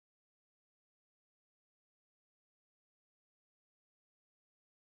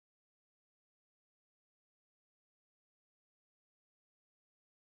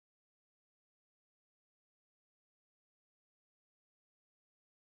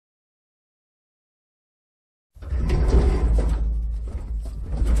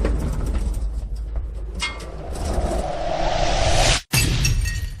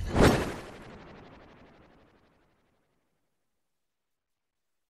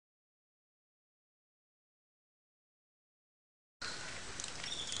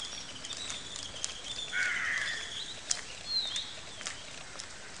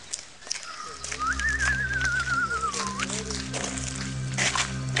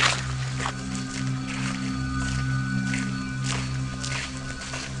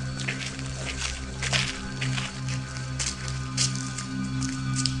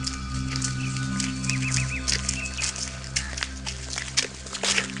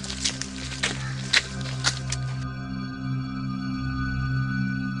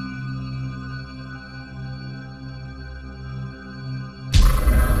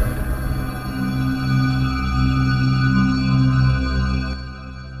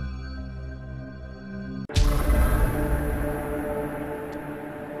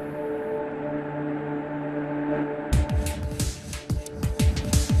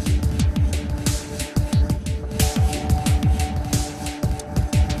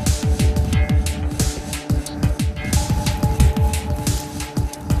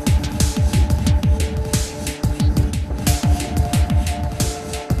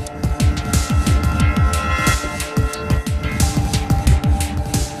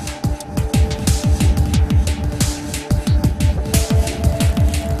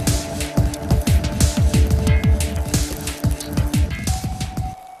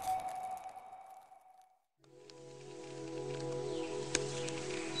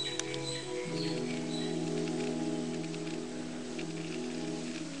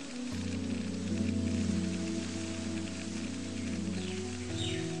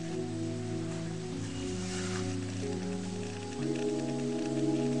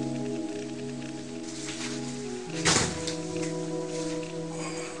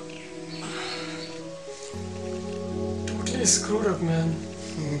really screwed up, man.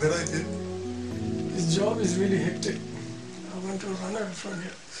 That I did. This job is really hectic. I want to run away from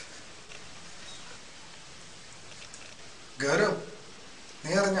here. Gaurav,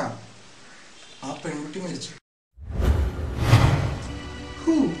 you know that? That penalty match.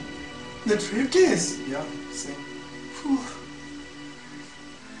 Who? That rape case? Yeah, same. Whew.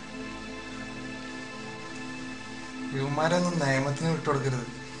 ഇവന്മാരൊന്നും നിയമത്തിന് വിട്ടുകൊടുക്കരുത്.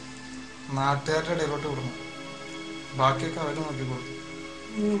 നാട്ടുകാരുടെ ഇടയിലോട്ട് വിടണം. ബാക്കിയൊക്കെ അവർ നോക്കിക്കോളും.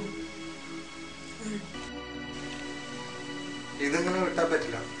 ഇതിങ്ങനെ വിട്ടാൻ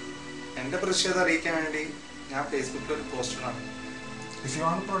പറ്റില്ല. എന്റെ പ്രതിഷേധം അറിയിക്കാൻ വേണ്ടി ഞാൻ ഫേസ്ബുക്കിൽ ഒരു post ഇടാണ്. If you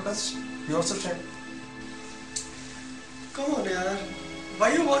want to protest, you also check. Come on, yaar. Why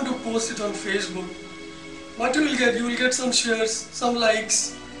you want to post it on Facebook? What you will get? You will get some shares, some likes.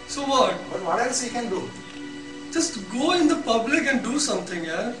 So what? But what else you can do? Just go in the public and do something,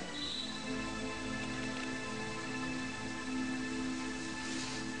 yaar.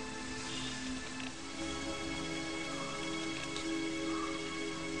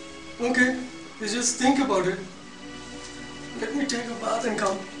 Okay, you just think about it. Let me take a bath and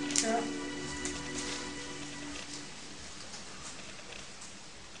come. Yeah.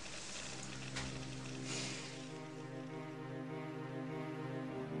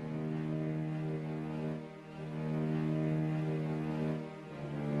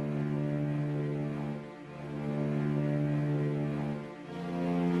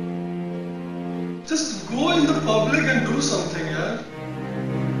 Just go in the public and do something, yeah.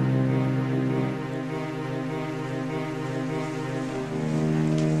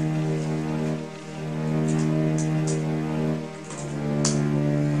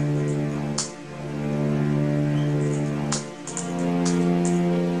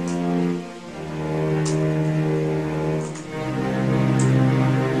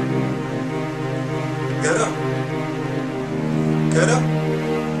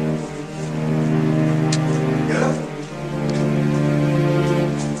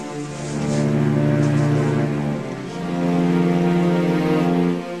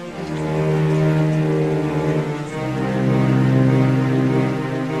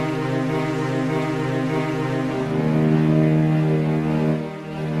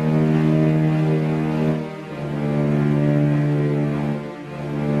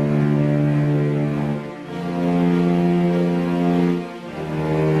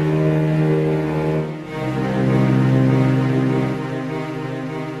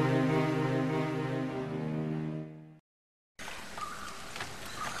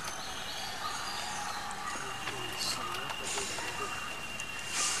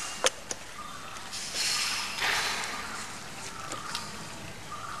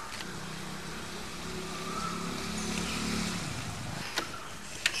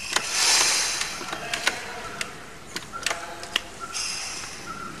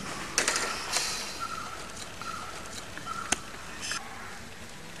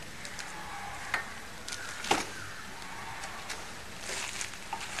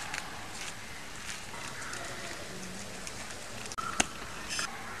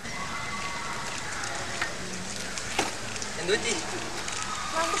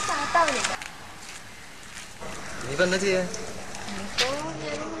 നീയിപ്പോ എന്താ ചെയ്യാ?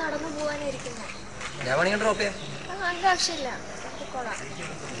 ഞാൻ വേണമെങ്കിൽ drop ചെയ്യാം.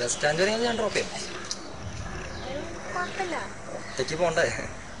 Bus stand വരെ ഞാൻ drop ചെയ്യാം. ഒറ്റയ്ക്ക് പോണ്ടേ?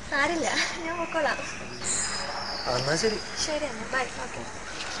 എന്നാ ശരി.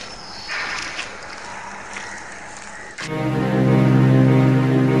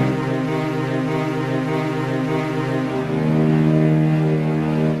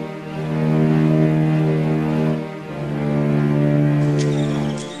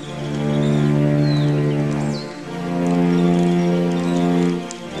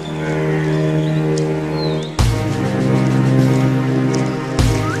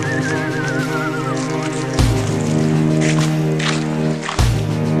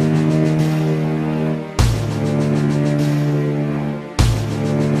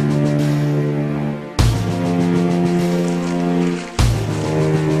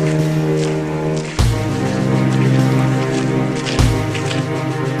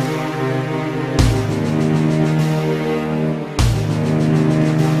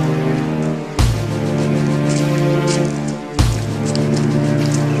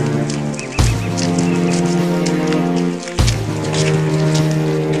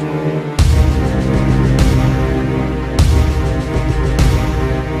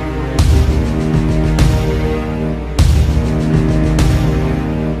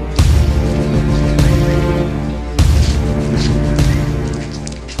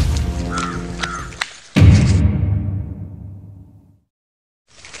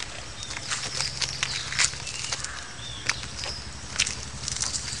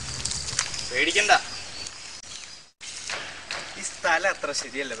 പേടിക്കണ്ട. ഈ സ്ഥലം അത്ര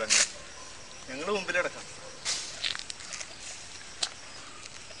ശരിയല്ല പെങ്ങൾ. ഞങ്ങൾ മുമ്പിലടക്കാം.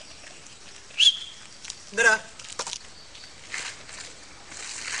 എന്താ